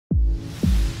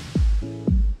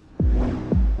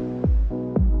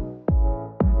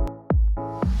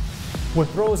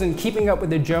With roles in Keeping Up with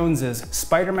the Joneses,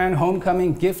 Spider-Man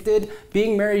Homecoming, Gifted,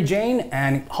 Being Mary Jane,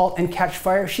 and Halt and Catch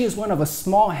Fire, she is one of a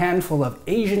small handful of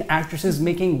Asian actresses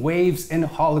making waves in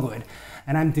Hollywood.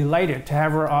 And I'm delighted to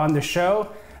have her on the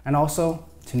show and also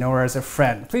to know her as a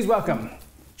friend. Please welcome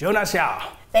Jona Xiao.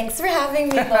 Thanks for having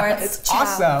me, Lawrence. It's Chau.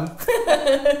 Awesome.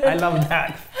 I love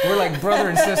that. We're like brother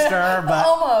and sister, but...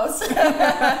 Almost.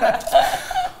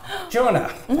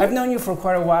 Jona, I've known you for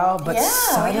quite a while, but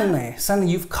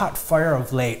suddenly you've caught fire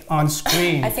of late on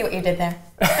screen. I see what you did there.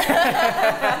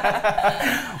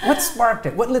 What sparked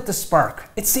it? What lit the spark?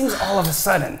 It seems all of a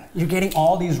sudden you're getting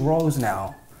all these roles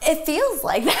now. It feels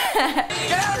like that.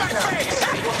 Get out of my face!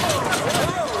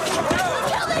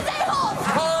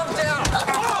 Calm down.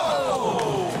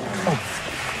 Oh,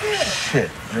 shit.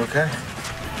 You okay?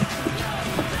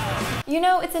 You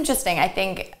know, it's interesting. I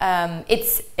think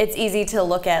it's easy to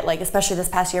look at, like, especially this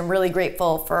past year, I'm really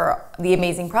grateful for the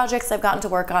amazing projects I've gotten to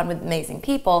work on with amazing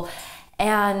people.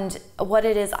 And what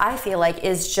it is, I feel like,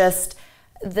 is just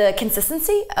the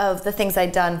consistency of the things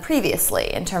I'd done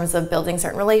previously in terms of building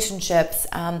certain relationships,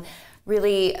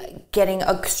 really getting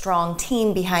a strong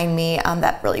team behind me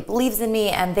that really believes in me,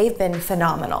 and they've been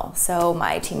phenomenal. So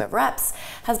my team of reps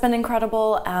has been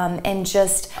incredible, and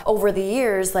just over the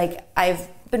years, like, I've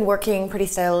been working pretty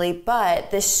steadily, but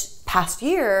this past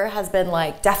year has been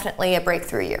like definitely a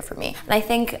breakthrough year for me. And I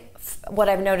think what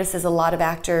I've noticed is a lot of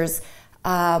actors,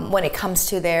 when it comes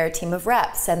to their team of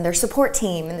reps and their support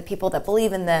team and the people that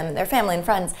believe in them and their family and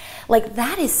friends, like,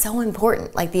 that is so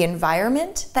important, like the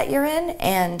environment that you're in.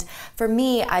 And for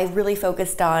me, I really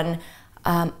focused on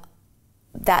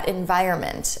that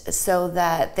environment so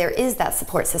that there is that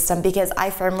support system, because I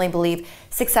firmly believe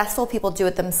successful people do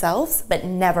it themselves, but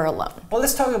never alone. Well,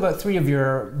 let's talk about 3 of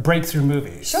your breakthrough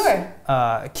movies. Sure.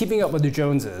 Keeping Up with the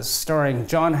Joneses, starring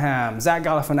Jon Hamm, Zach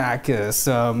Galifianakis,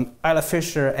 Isla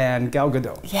Fisher, and Gal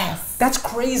Gadot. Yes. That's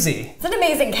crazy. It's an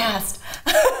amazing cast.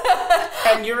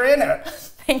 And you're in it.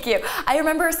 Thank you. I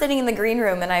remember sitting in the green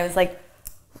room and I was like,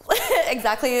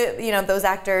 exactly, you know, those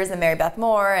actors and Mary Beth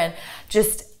Moore, and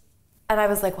I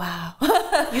was like, wow.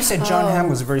 You said Jon Hamm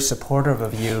was very supportive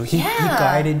of you. He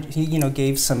guided, he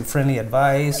gave some friendly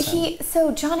advice.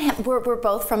 So Jon Hamm, we're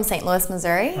both from St. Louis,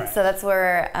 Missouri. Right. So that's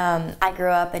where I grew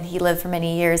up, and he lived for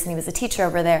many years, and he was a teacher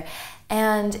over there.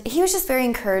 And he was just very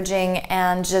encouraging,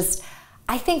 and just,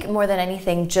 I think more than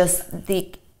anything, just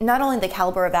not only the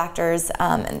caliber of actors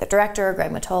and the director,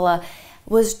 Greg Mottola,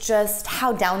 was just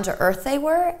how down to earth they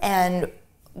were and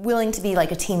willing to be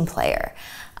like a team player.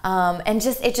 And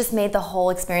it just made the whole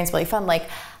experience really fun. Like,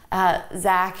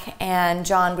 Zach and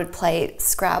John would play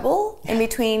Scrabble in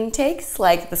between takes,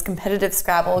 like this competitive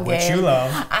Scrabble game. Which you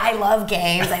love. I love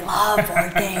games. I love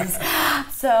board games.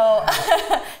 So,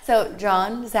 so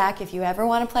John, Zach, if you ever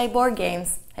want to play board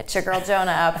games, hit your girl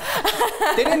Jona up.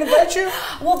 They didn't invite you?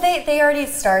 Well, they already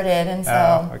started, and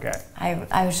so okay.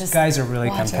 I was just guys are really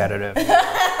watching. competitive.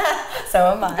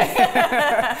 So am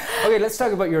I. Okay, let's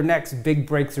talk about your next big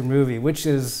breakthrough movie, which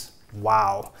is,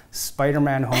 wow,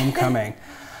 Spider-Man Homecoming.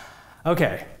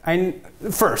 Okay,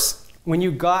 first, when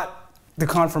you got the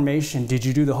confirmation, did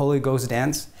you do the Holy Ghost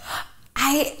dance?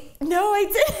 No, I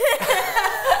didn't.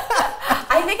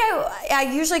 I think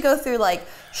I usually go through like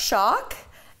shock,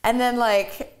 and then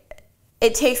like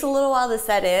it takes a little while to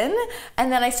set in,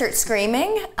 and then I start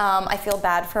screaming. I feel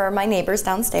bad for my neighbors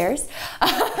downstairs,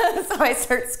 so I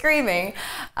start screaming.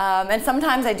 And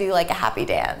sometimes I do like a happy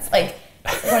dance, like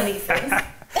one of these things.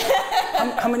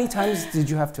 How many times did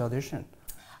you have to audition?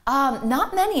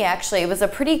 Not many, actually. It was a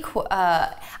pretty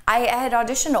I had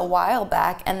auditioned a while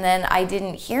back, and then I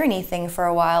didn't hear anything for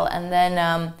a while, and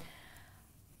then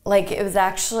like it was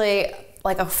actually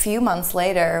like a few months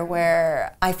later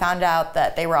where I found out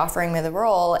that they were offering me the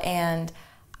role, and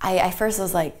I first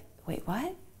was like, wait,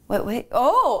 what? Wait,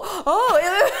 oh,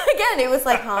 again, it was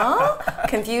like, huh?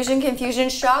 Confusion,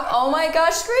 shock, oh my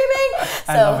gosh, screaming.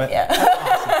 So, I love it. Yeah.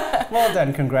 That's awesome. Well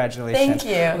done, congratulations. Thank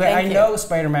you. Okay, I know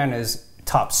Spider-Man is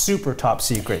super top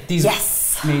secret. These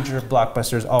major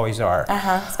blockbusters always are.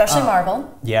 Especially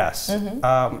Marvel. Yes.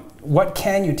 What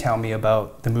can you tell me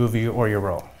about the movie or your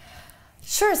role?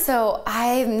 Sure, so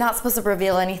I'm not supposed to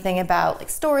reveal anything about like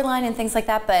storyline and things like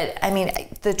that, but I mean,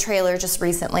 the trailer just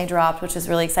recently dropped, which is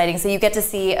really exciting. So you get to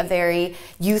see a very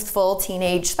youthful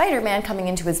teenage Spider-Man coming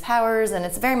into his powers, and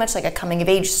it's very much like a coming of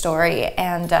age story.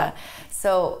 And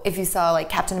so if you saw like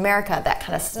Captain America, that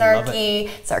kind of snarky,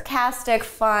 sarcastic,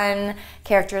 fun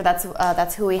character,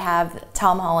 that's who we have,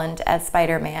 Tom Holland as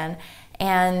Spider-Man.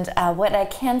 And what I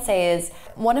can say is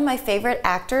one of my favorite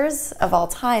actors of all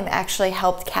time actually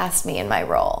helped cast me in my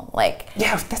role. Like,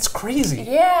 yeah, that's crazy.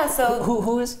 Yeah, so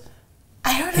who is?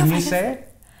 I don't know. Can if you say it?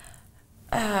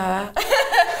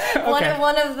 Okay.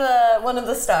 one of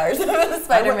the stars of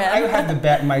Spider-Man. I would have to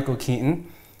bet Michael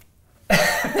Keaton. Okay,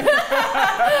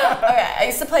 I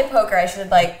used to play poker. I should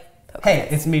like. Hey,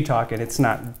 it's me talking. It's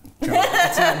not Jonah.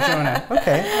 It's not Jonah.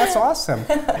 Okay, that's awesome.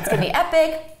 It's gonna be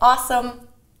epic, awesome.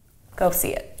 Go see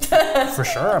it. For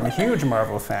sure, I'm a huge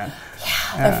Marvel fan.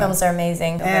 Yeah, their films are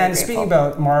amazing. They're And very speaking grateful.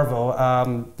 about Marvel,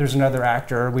 there's another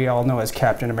actor we all know as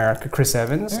Captain America, Chris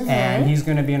Evans, and he's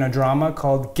going to be in a drama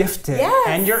called Gifted. Yes.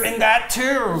 And you're in that too.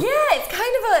 Yeah, it's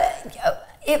kind of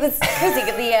it was crazy.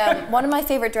 One of my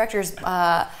favorite directors,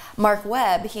 Mark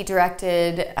Webb, he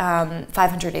directed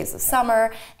 500 Days of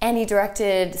Summer, and he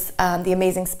directed The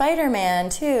Amazing Spider-Man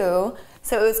too.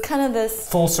 So it was kind of this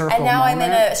Full circle And now moment. I'm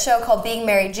in a show called Being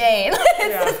Mary Jane.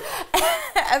 Yeah.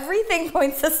 Everything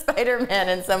points to Spider-Man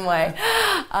in some way.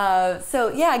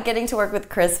 So yeah, getting to work with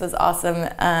Chris was awesome.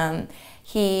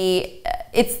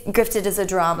 It's Gifted as a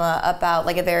drama about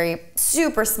like a very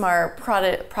super smart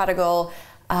prodigal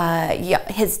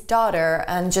his daughter,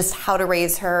 and just how to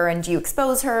raise her, and do you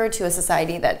expose her to a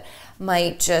society that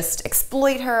might just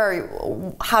exploit her,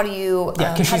 or how do you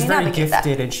Because she's very navigate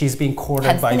gifted that? and she's being courted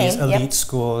Hence by the these name, yep. elite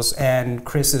schools, and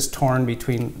Chris is torn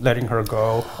between letting her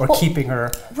go or keeping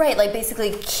her. Right, like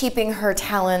basically keeping her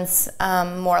talents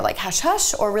more like hush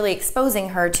hush, or really exposing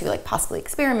her to like possibly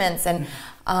experiments. And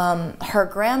her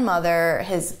grandmother,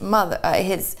 it's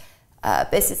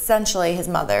essentially his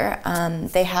mother.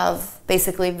 They have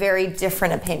basically very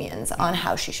different opinions on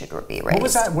how she should be raised. What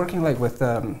was that working like with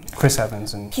Chris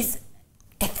Evans? And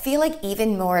I feel like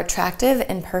even more attractive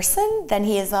in person than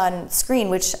he is on screen,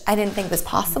 which I didn't think was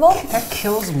possible. that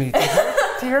kills me. To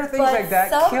hear things But like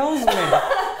that kills me.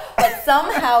 But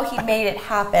somehow he made it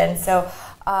happen. So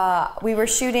we were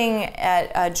shooting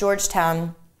at Georgia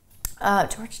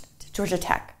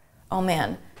Tech. Oh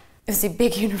man, it was a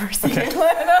big university. Okay.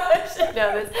 I should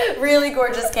know this. Really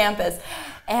gorgeous campus.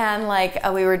 And like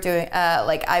we were doing,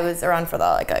 like I was around for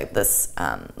the this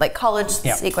college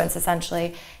sequence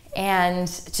essentially. And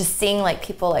just seeing like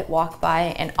people like walk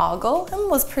by and ogle him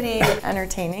was pretty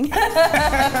entertaining.